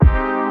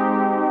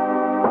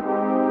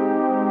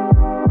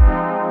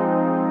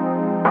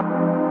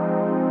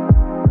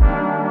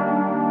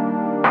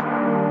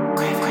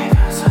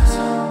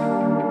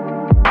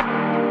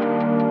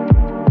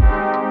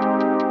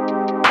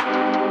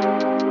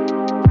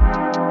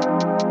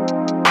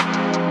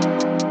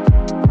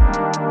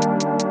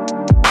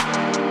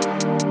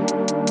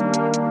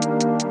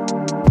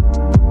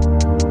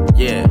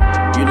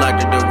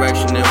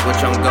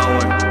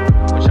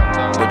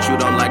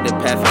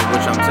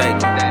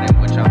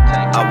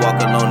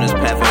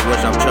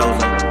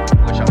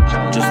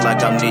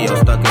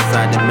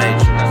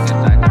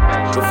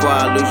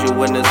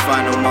in this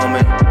final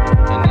moment,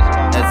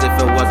 as if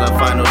it was our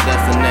final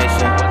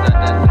destination.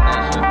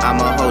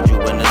 I'ma hold you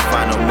in this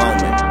final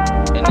moment,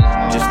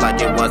 just like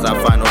it was our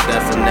final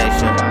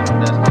destination.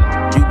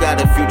 You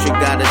got a future,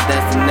 got a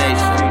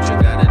destination.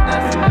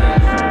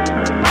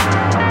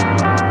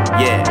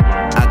 Yeah,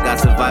 I got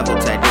survival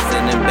tactics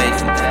and then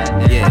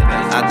basics. Yeah,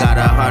 I got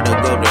a heart of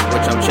gold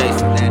which I'm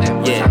chasing.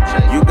 Yeah,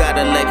 you got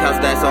a lake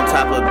house that's on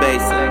top of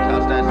basic.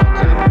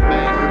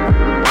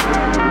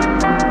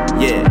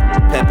 Yeah,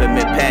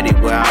 peppermint patty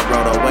where I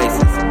wrote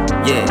Oasis.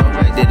 Yeah,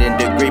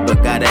 didn't degree but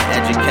got an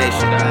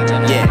education.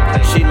 Yeah,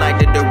 she like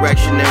the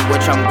direction in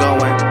which I'm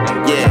going.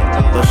 Yeah,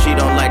 but she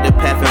don't like the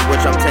path in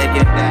which I'm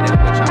taking.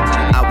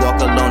 I walk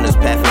alone this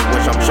path in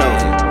which I'm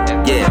chosen.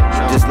 Yeah,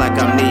 just like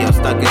I'm Neo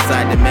stuck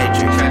inside the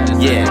Matrix.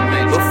 Yeah,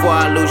 before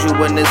I lose you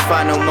in this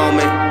final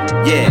moment.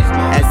 Yeah,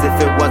 as if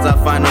it was our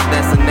final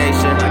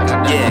destination.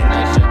 Yeah,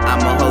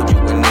 I'ma hold you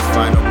in this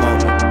final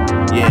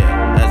moment. Yeah,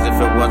 as if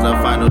it was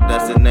our final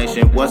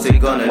destination. What's it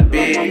gonna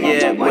be?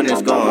 Yeah, when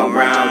it's going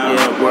round.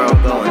 Yeah,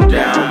 world going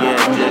down. Yeah,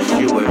 just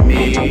you and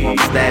me.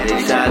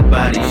 Static shot,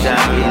 body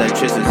shot,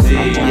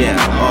 electricity. Yeah,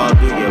 all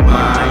through your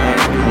mind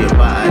and through your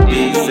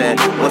body. Said,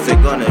 what's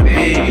it gonna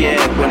be?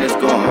 Yeah, when it's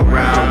going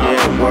round.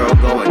 Yeah,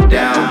 world going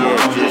down.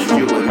 Yeah, just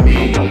you and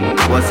me.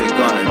 What's it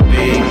gonna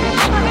be?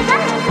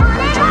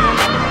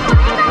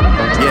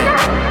 Yeah,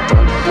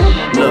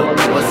 look,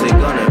 what's it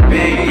gonna be?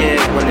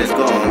 Yeah, when it's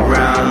going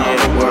round.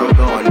 Yeah, world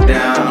going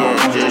down.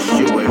 Yeah, just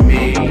you and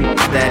me.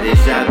 Static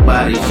shock,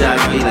 body shock,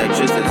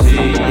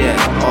 electricity.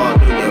 Yeah, all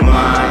through your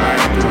mind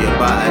and through your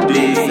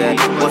body. Said,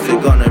 what's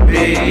it gonna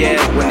be? Yeah,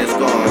 when it's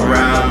going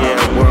round.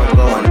 Yeah, world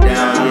going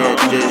down. Yeah,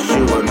 just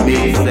you and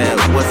me. Said,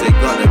 what's it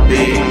gonna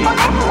be?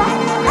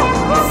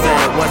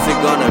 Said, what's it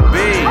gonna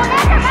be?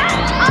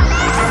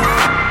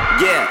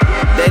 Yeah,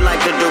 they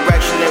like the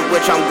direction in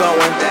which I'm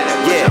going.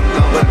 Yeah,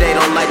 but they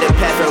don't like the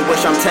path in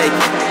which I'm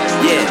taking.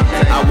 Yeah,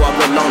 I walk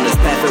alone this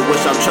path in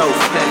which I'm chosen.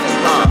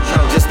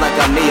 Just like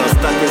I'm Neo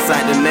stuck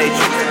inside the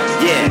Matrix.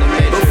 Yeah,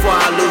 before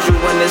I lose you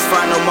in this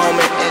final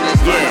moment.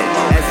 Yeah,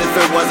 as if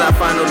it was our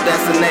final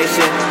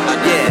destination.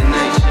 Yeah,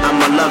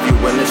 I'ma love you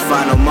in this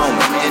final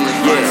moment.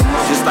 Yeah,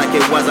 just like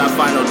it was our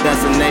final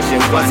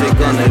destination. What's it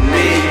gonna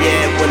be?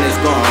 Yeah, when it's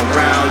going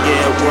round.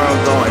 Yeah,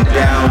 world going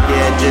down.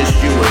 Yeah, just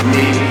you and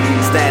me.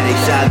 Static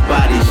shot,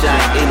 body shot,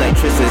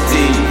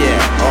 electricity. Yeah,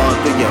 all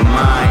through your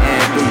mind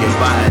and through your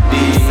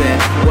body.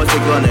 Said, what's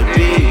it gonna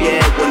be?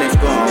 Yeah, when it's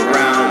going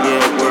round. Yeah,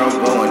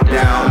 world going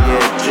down.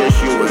 Yeah, just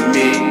you and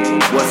me.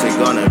 What's it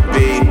gonna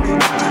be?